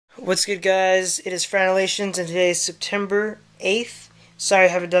What's good, guys? It is Franalations, and today is September 8th. Sorry I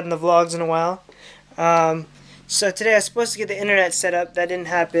haven't done the vlogs in a while. So today I was supposed to get the internet set up. That didn't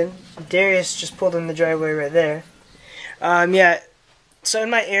happen. Darius just pulled in the driveway right there. So in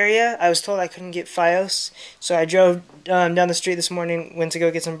my area, I was told I couldn't get Fios. So I drove down the street this morning, went to go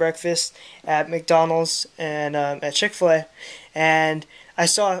get some breakfast at McDonald's and at Chick-fil-A. And I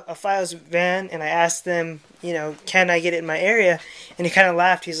saw a Fios van, and I asked them, you know, can I get it in my area? And he kind of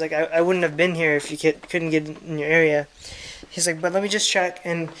laughed. He's like, I wouldn't have been here if you couldn't get it in your area. He's like, but let me just check.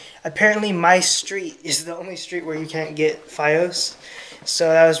 And apparently my street is the only street where you can't get Fios. So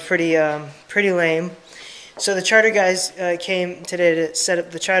that was pretty lame. So the Charter guys came today to set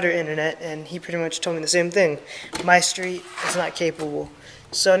up the Charter internet, and he pretty much told me the same thing. My street is not capable.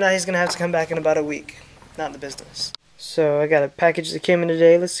 So now he's going to have to come back in about a week. Not in the business. So I got a package that came in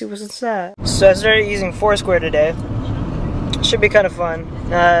today. Let's see what's inside. So I started using Foursquare today. Should be kind of fun.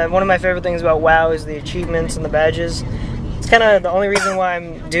 One of my favorite things about WoW is the achievements and the badges. It's kind of the only reason why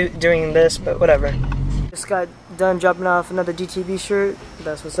I'm doing this, but whatever. Just got done dropping off another DTB shirt.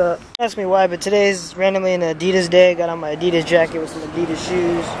 That's what's up. Don't ask me why, but today's randomly an Adidas day. Got on my Adidas jacket with some Adidas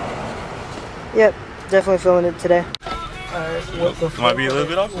shoes. Yep, definitely feeling it today. Alright, what the fuck? Might be a little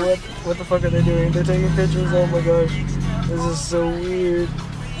bit awkward. What the fuck are they doing? They're taking pictures? Oh my gosh. This is so weird.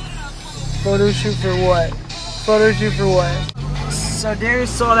 Photo shoot for what? Photo shoot for what? So Darius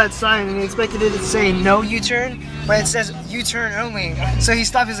saw that sign and he expected it to say no U-turn, but it says U-turn only. So he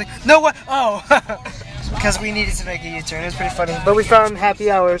stopped, he's like, no what? Oh! Because we needed to make a U-turn. It was pretty funny. But we found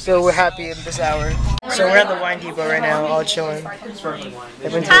happy hour, so we're happy in this hour. So we're at the wine depot right now, all chilling.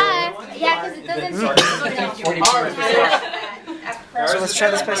 Hi! Yeah, because it doesn't. So let's try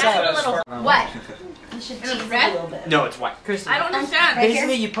this place out. What? It's red? No, it's white. I don't understand.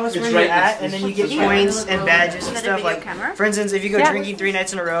 Basically, you post where you're at, and then you get points and badges and stuff. Like, for instance, if you go drinking 3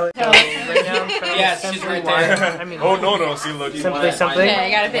 nights in a row, right now, She's right there. I mean, oh no, see, look. Simply something. Yeah, I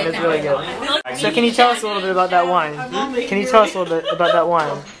gotta pay It's really good. So, can you tell us a little bit about that wine? Can you tell us a little bit about that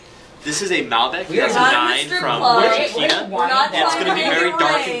wine? This is a Malbec 2009 from Argentina. It's going to be very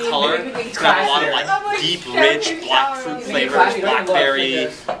dark in color. It's going to have a lot of like deep, rich black fruit flavors, blackberry,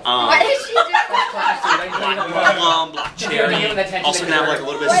 black plum, black cherry. Also going to have like a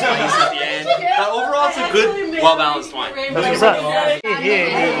little bit of spice at the end. Overall, it's a good, well-balanced wine. That's what's up.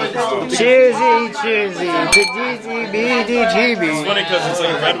 Cheersy, cheersy, It's funny because it's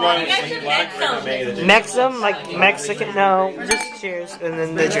like a red wine with like black. Mexum, like Mexican? No, just cheers, and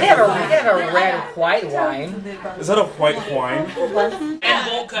then the drink. We have a red white wine. Is that a white wine?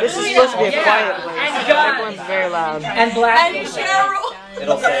 This is supposed to be a quiet place. That one's very loud. And black.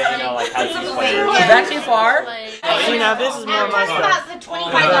 It'll say, you know, like how these flavors. Is that too far? See, now this is more my stuff.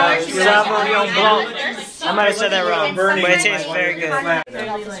 Sauvignon Blanc. I might have said that wrong, but it tastes very good.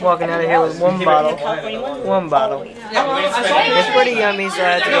 Walking out of here with one bottle. One bottle. It's pretty yummy, so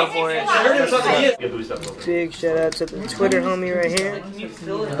I had to go for it. Big shout out to the Twitter homie right here.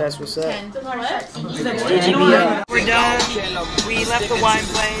 That's what's up. DGB up. We're done. We left the wine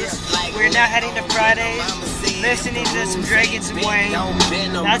place. We're now heading to Fridays. Listening to some Drake and some Wayne.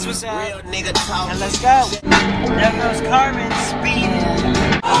 That's what's up. And let's go. There goes Carmen speeding.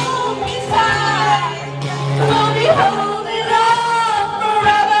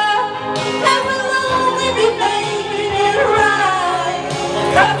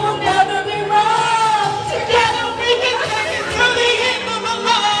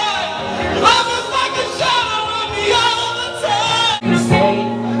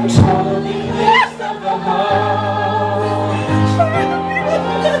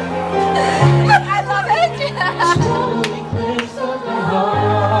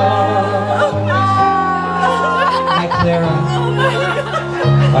 Clara.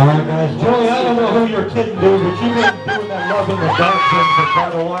 Alright guys, Joey, I don't know who you're kidding to, but you've been doing that love in the dark thing for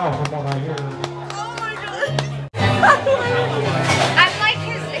quite a while from what I hear. Oh my god. I'm like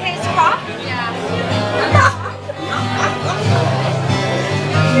his prop? Yeah.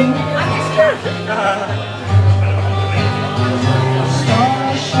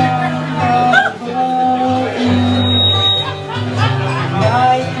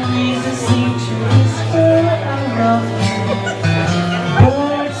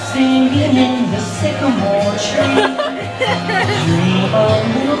 Singing in the sycamore tree, dream a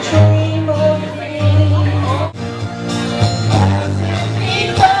little tree.